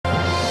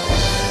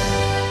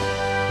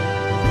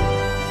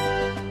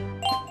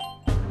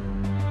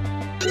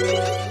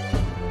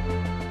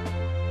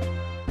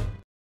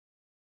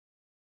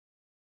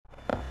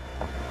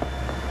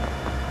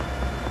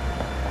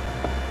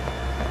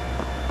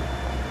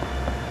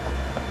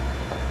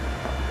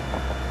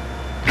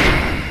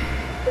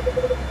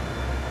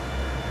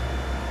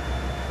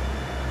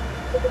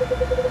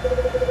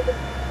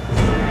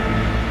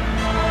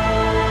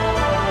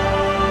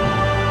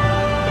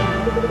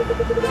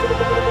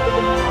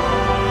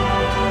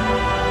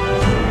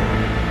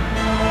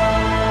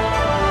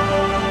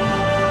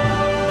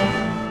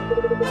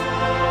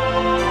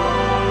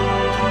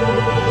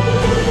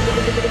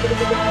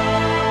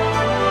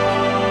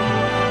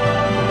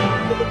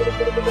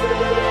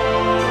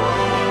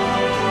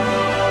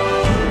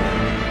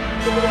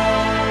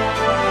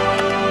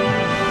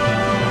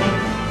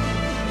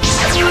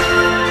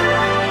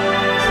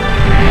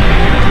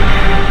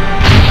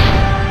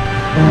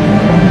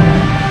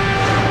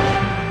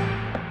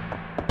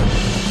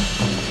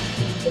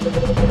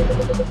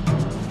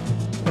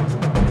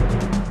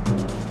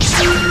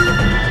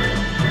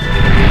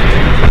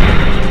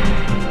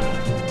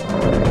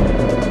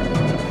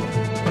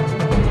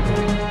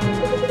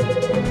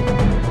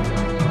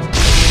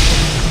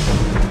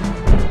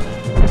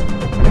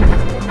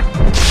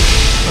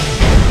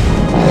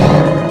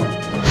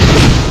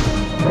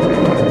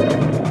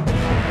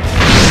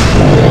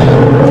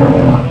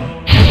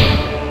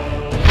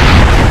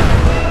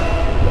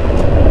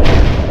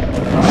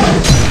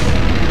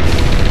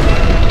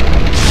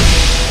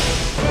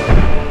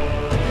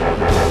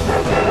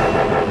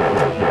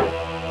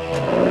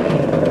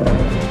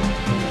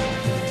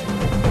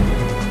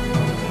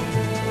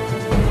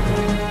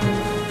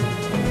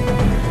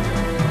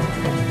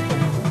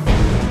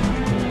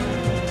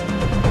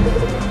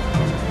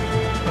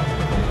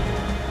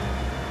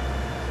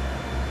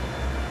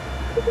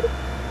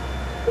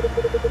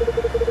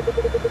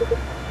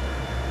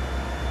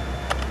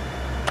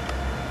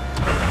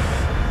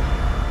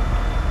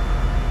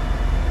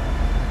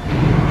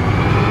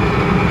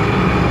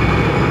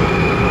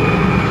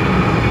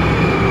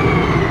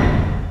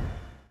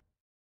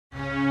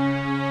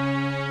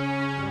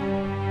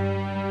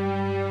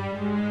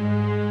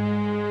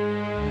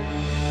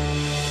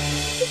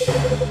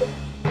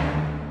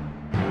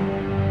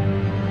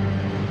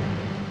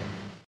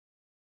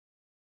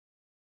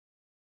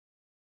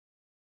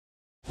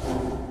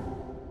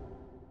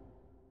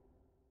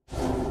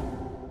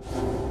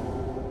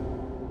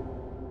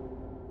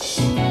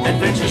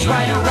Adventures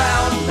right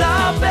around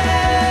the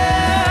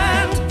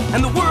bend,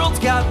 and the world's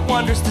got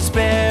wonders to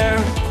spare.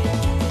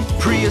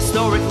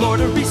 Prehistoric lore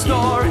to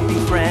restore and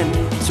befriend.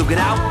 So get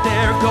out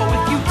there, go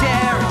if you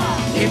dare.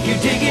 If you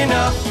dig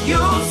enough,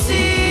 you'll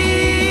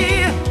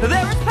see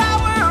there is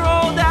power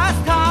old as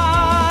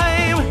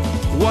time.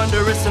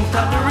 Wondrous and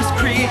thunderous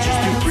creatures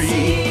to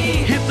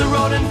free. Hit the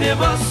road and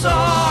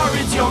Vivasaur,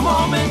 it's your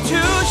moment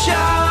to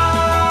shine.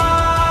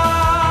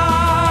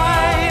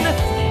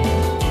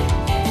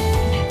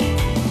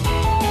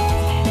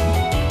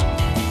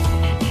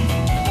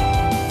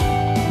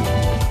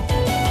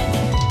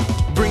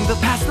 Bring the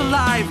past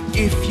alive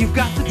if you've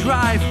got the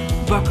drive.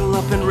 Buckle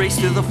up and race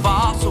to the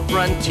fossil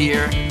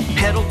frontier.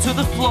 Pedal to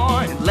the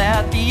floor and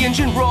let the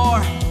engine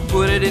roar.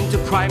 Put it into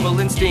primal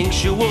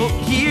instinctual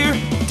gear.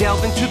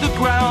 Delve into the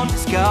ground,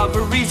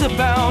 discoveries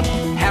abound.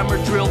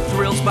 Hammer drill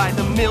thrills by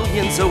the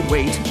millions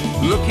await.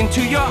 Look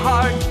into your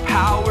heart,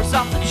 powers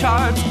off the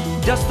charts.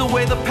 Dust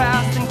away the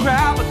past and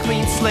grab a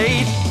clean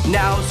slate.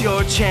 Now's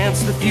your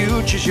chance, the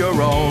future's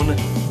your own.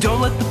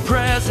 Don't let the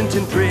present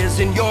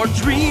imprison your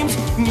dreams.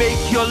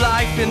 Make your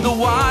life in the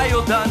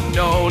wild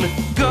unknown.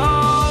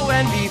 Go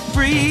and be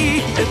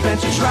free.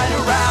 Adventures right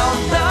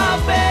around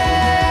the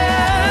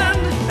bend,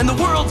 and the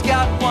world's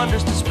got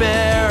wonders to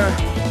spare.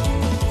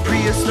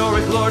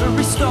 Prehistoric lore to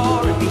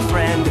restore and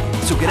befriend.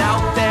 So get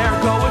out there,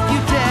 go if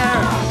you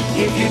dare.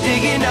 If you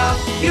dig enough,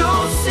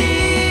 you'll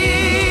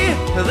see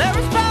there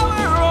is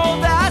power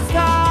old as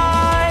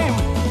time.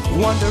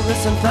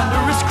 Wondrous and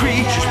thunderous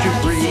creatures to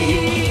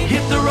free.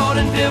 Hit the road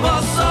and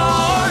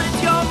Vivasaur,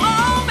 it's your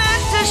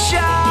moment to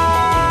shine.